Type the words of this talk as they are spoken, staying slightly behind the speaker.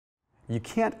You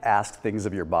can't ask things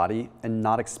of your body and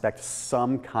not expect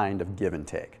some kind of give and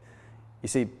take. You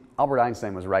see, Albert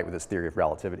Einstein was right with his theory of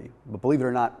relativity, but believe it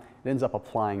or not, it ends up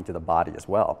applying to the body as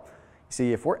well. You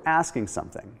see, if we're asking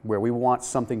something where we want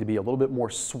something to be a little bit more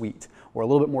sweet or a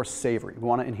little bit more savory, we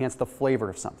want to enhance the flavor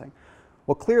of something,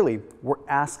 well, clearly, we're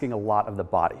asking a lot of the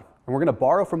body, and we're going to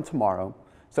borrow from tomorrow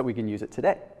so that we can use it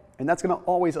today. And that's going to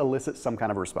always elicit some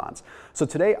kind of response. So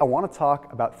today I want to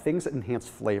talk about things that enhance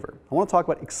flavor. I want to talk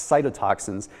about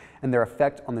excitotoxins and their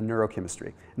effect on the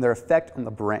neurochemistry and their effect on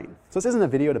the brain. So this isn't a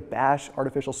video to bash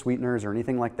artificial sweeteners or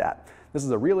anything like that. This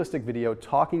is a realistic video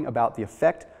talking about the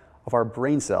effect of our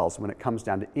brain cells when it comes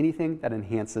down to anything that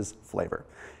enhances flavor.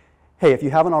 Hey, if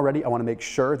you haven't already, I want to make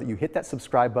sure that you hit that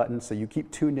subscribe button so you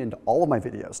keep tuned into all of my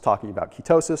videos talking about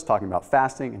ketosis, talking about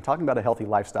fasting, and talking about a healthy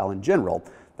lifestyle in general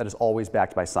that is always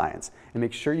backed by science. And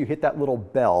make sure you hit that little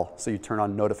bell so you turn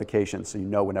on notifications so you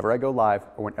know whenever I go live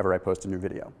or whenever I post a new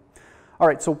video. All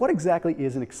right, so what exactly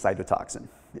is an excitotoxin?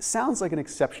 It sounds like an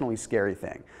exceptionally scary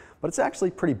thing, but it's actually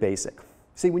pretty basic.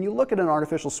 See, when you look at an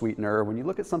artificial sweetener, or when you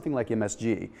look at something like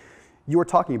MSG, you are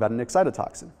talking about an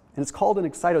excitotoxin. And it's called an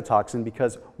excitotoxin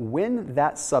because when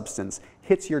that substance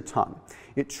hits your tongue,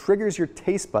 it triggers your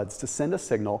taste buds to send a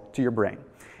signal to your brain.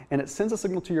 And it sends a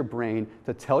signal to your brain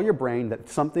to tell your brain that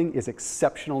something is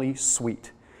exceptionally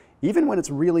sweet, even when it's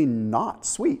really not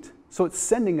sweet. So it's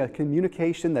sending a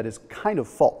communication that is kind of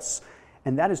false.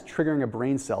 And that is triggering a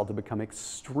brain cell to become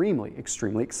extremely,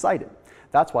 extremely excited.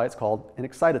 That's why it's called an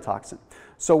excitotoxin.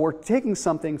 So we're taking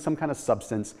something, some kind of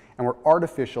substance, and we're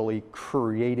artificially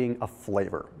creating a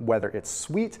flavor, whether it's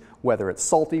sweet, whether it's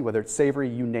salty, whether it's savory,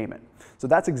 you name it. So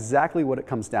that's exactly what it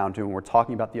comes down to when we're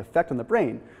talking about the effect on the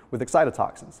brain with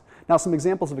excitotoxins. Now, some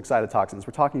examples of excitotoxins,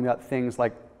 we're talking about things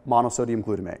like monosodium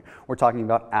glutamate, we're talking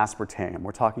about aspartame,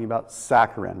 we're talking about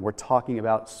saccharin, we're talking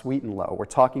about sweet and low, we're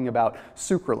talking about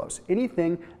sucralose,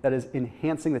 anything that is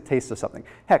enhancing the taste of something.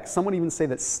 Heck, some would even say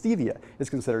that stevia is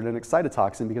considered an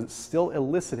excitotoxin because it's still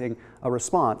eliciting a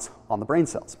response on the brain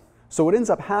cells. So what ends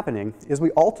up happening is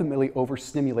we ultimately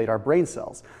overstimulate our brain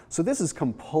cells. So this is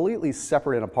completely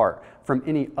separate and apart from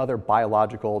any other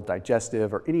biological,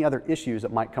 digestive, or any other issues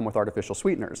that might come with artificial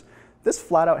sweeteners. This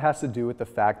flat out has to do with the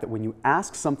fact that when you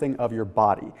ask something of your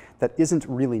body that isn't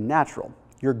really natural,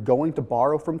 you're going to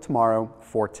borrow from tomorrow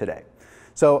for today.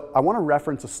 So I want to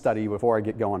reference a study before I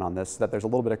get going on this so that there's a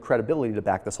little bit of credibility to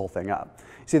back this whole thing up.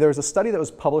 See, there was a study that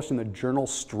was published in the journal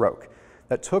Stroke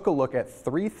that took a look at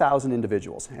 3,000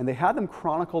 individuals, and they had them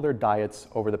chronicle their diets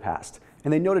over the past.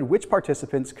 And they noted which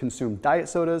participants consumed diet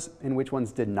sodas and which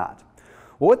ones did not.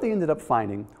 Well, what they ended up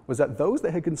finding was that those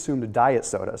that had consumed diet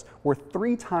sodas were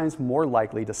 3 times more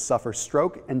likely to suffer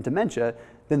stroke and dementia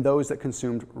than those that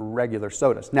consumed regular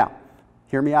sodas. Now,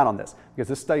 hear me out on this, because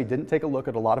this study didn't take a look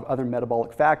at a lot of other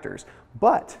metabolic factors,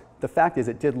 but the fact is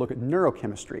it did look at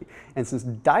neurochemistry. And since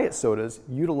diet sodas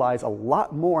utilize a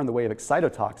lot more in the way of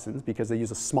excitotoxins because they use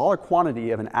a smaller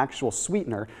quantity of an actual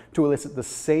sweetener to elicit the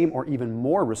same or even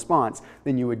more response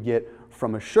than you would get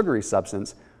from a sugary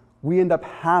substance, we end up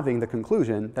having the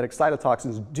conclusion that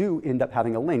excitotoxins do end up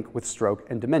having a link with stroke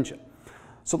and dementia.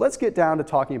 So let's get down to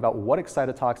talking about what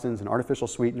excitotoxins and artificial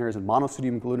sweeteners and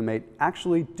monosodium glutamate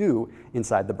actually do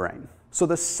inside the brain. So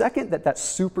the second that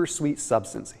super sweet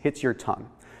substance hits your tongue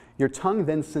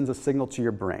then sends a signal to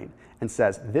your brain and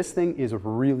says, this thing is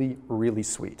really, really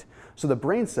sweet. So the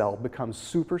brain cell becomes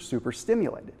super, super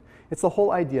stimulated. It's the whole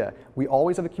idea. We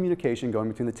always have a communication going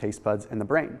between the taste buds and the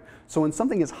brain. So when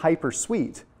something is hyper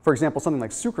sweet, for example, something like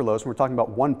sucralose, when we're talking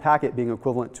about 1 packet being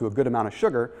equivalent to a good amount of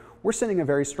sugar, we're sending a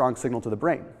very strong signal to the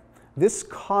brain. This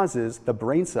causes the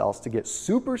brain cells to get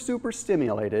super, super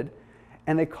stimulated,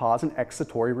 and they cause an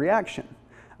excitatory reaction.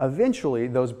 Eventually,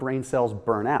 those brain cells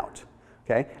burn out.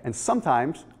 Okay? And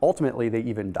sometimes, ultimately, they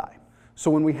even die. So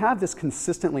when we have this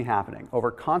consistently happening over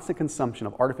constant consumption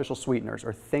of artificial sweeteners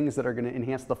or things that are going to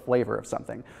enhance the flavor of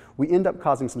something, we end up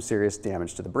causing some serious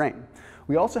damage to the brain.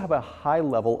 We also have a high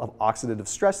level of oxidative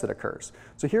stress that occurs.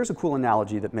 So here's a cool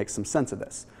analogy that makes some sense of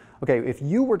this. Okay, if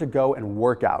you were to go and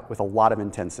work out with a lot of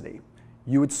intensity,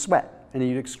 you would sweat and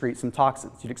you'd excrete some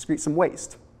toxins, you'd excrete some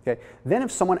waste. Okay? Then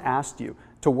if someone asked you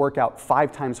to work out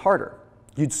 5 times harder,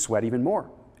 you'd sweat even more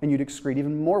and you'd excrete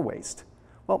even more waste.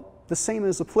 Well, the same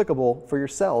is applicable for your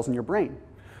cells in your brain.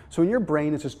 So when your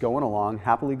brain is just going along,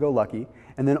 happily-go-lucky,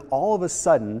 and then all of a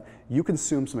sudden you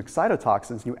consume some excitotoxins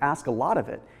and you ask a lot of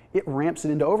it, it ramps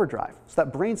it into overdrive. So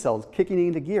that brain cell is kicking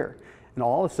into gear. And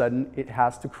all of a sudden it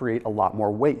has to create a lot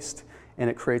more waste.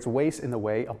 And it creates waste in the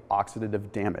way of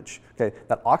oxidative damage. Okay?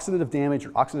 That oxidative damage or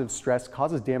oxidative stress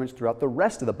causes damage throughout the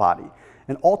rest of the body.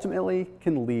 and ultimately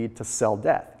can lead to cell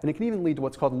death. And it can even lead to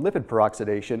what's called lipid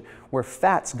peroxidation, where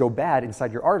fats go bad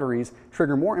inside your arteries,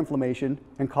 trigger more inflammation,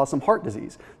 and cause some heart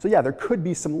disease. So yeah, there could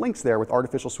be some links there with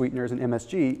artificial sweeteners and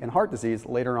MSG and heart disease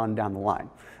later on down the line.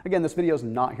 Again, this video is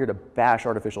not here to bash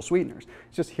artificial sweeteners.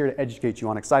 It's just here to educate you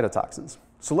on excitotoxins.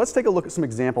 So let's take a look at some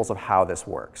examples of how this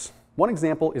works. One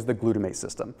example is the glutamate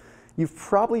system. You've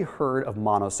probably heard of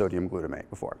monosodium glutamate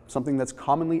before, something that's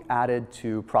commonly added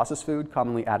to processed food,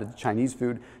 commonly added to Chinese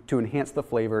food to enhance the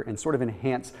flavor and sort of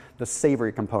enhance the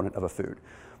savory component of a food.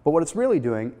 But what it's really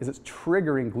doing is it's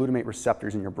triggering glutamate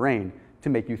receptors in your brain to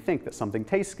make you think that something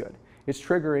tastes good. It's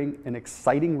triggering an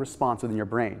exciting response within your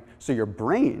brain. So your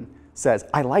brain says,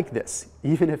 I like this,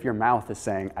 even if your mouth is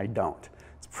saying, I don't.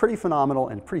 It's pretty phenomenal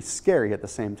and pretty scary at the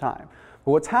same time.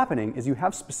 But what's happening is you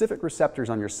have specific receptors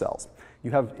on your cells.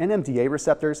 You have NMDA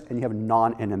receptors and you have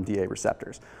non-NMDA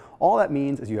receptors. All that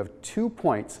means is you have 2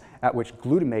 points at which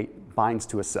glutamate binds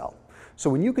to a cell. So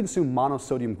when you consume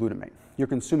monosodium glutamate, you're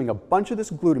consuming a bunch of this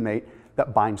glutamate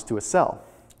that binds to a cell.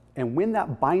 And when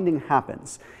that binding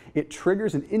happens, it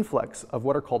triggers an influx of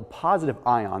what are called positive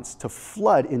ions to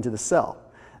flood into the cell.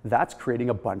 That's creating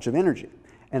a bunch of energy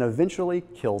and eventually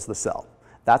kills the cell.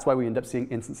 That's why we end up seeing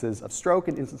instances of stroke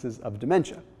and instances of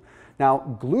dementia.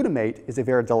 Now, glutamate is a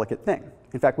very delicate thing.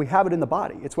 In fact, we have it in the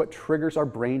body. It's what triggers our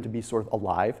brain to be sort of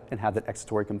alive and have that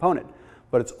excitatory component.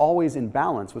 But it's always in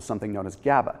balance with something known as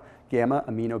GABA,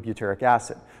 gamma-aminobutyric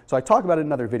acid. So I talk about it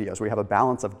in other videos where you have a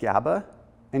balance of GABA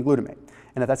and glutamate.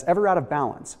 And if that's ever out of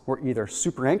balance, we're either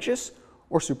super anxious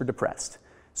or super depressed.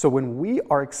 So when we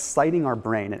are exciting our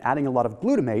brain and adding a lot of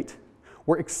glutamate,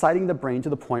 we're exciting the brain to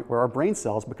the point where our brain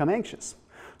cells become anxious.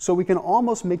 So we can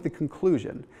almost make the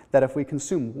conclusion that if we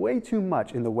consume way too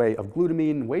much in the way of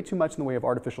glutamine, way too much in the way of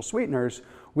artificial sweeteners,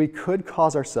 we could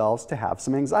cause ourselves to have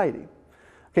some anxiety.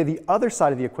 Okay, the other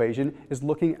side of the equation is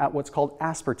looking at what's called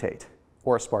aspartate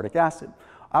or aspartic acid.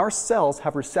 Our cells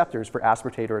have receptors for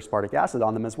aspartate or aspartic acid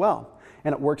on them as well,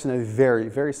 and it works in a very,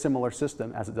 very similar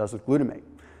system as it does with glutamate.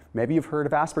 Maybe you've heard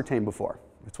of aspartame before.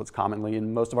 It's what's commonly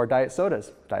in most of our diet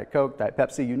sodas, Diet Coke, Diet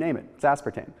Pepsi, you name it, it's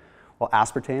aspartame. Well,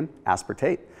 aspartame,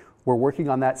 aspartate, we're working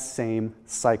on that same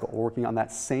cycle. We're working on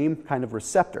that same kind of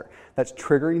receptor that's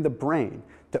triggering the brain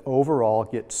to overall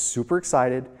get super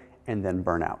excited and then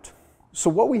burn out. So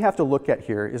what we have to look at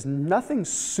here is nothing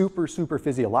super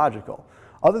physiological,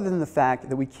 other than the fact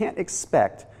that we can't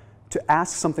expect to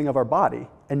ask something of our body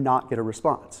and not get a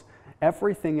response.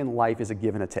 Everything in life is a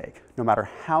give and a take. No matter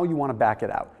how you want to back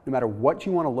it out, no matter what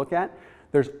you want to look at,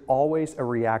 there's always a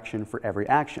reaction for every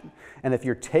action. And if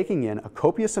you're taking in a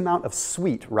copious amount of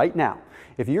sweet right now,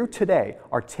 if you today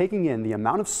are taking in the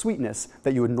amount of sweetness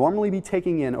that you would normally be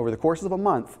taking in over the course of a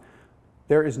month,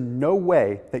 there is no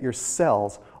way that your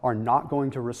cells are not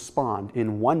going to respond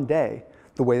in one day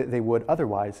the way that they would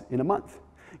otherwise in a month.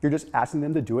 You're just asking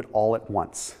them to do it all at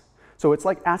once. So it's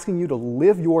like asking you to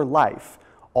live your life,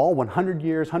 all 100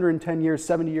 years, 110 years,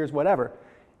 70 years, whatever,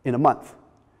 in a month.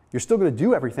 You're still going to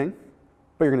do everything,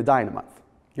 but you're going to die in a month.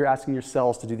 You're asking your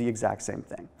cells to do the exact same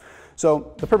thing.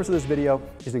 So the purpose of this video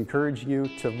is to encourage you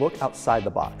to look outside the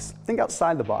box. Think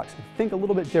outside the box and think a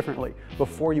little bit differently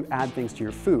before you add things to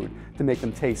your food to make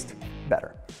them taste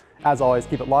better. As always,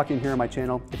 keep it locked in here on my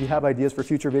channel. If you have ideas for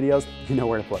future videos, you know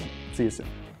where to put them. See you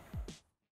soon.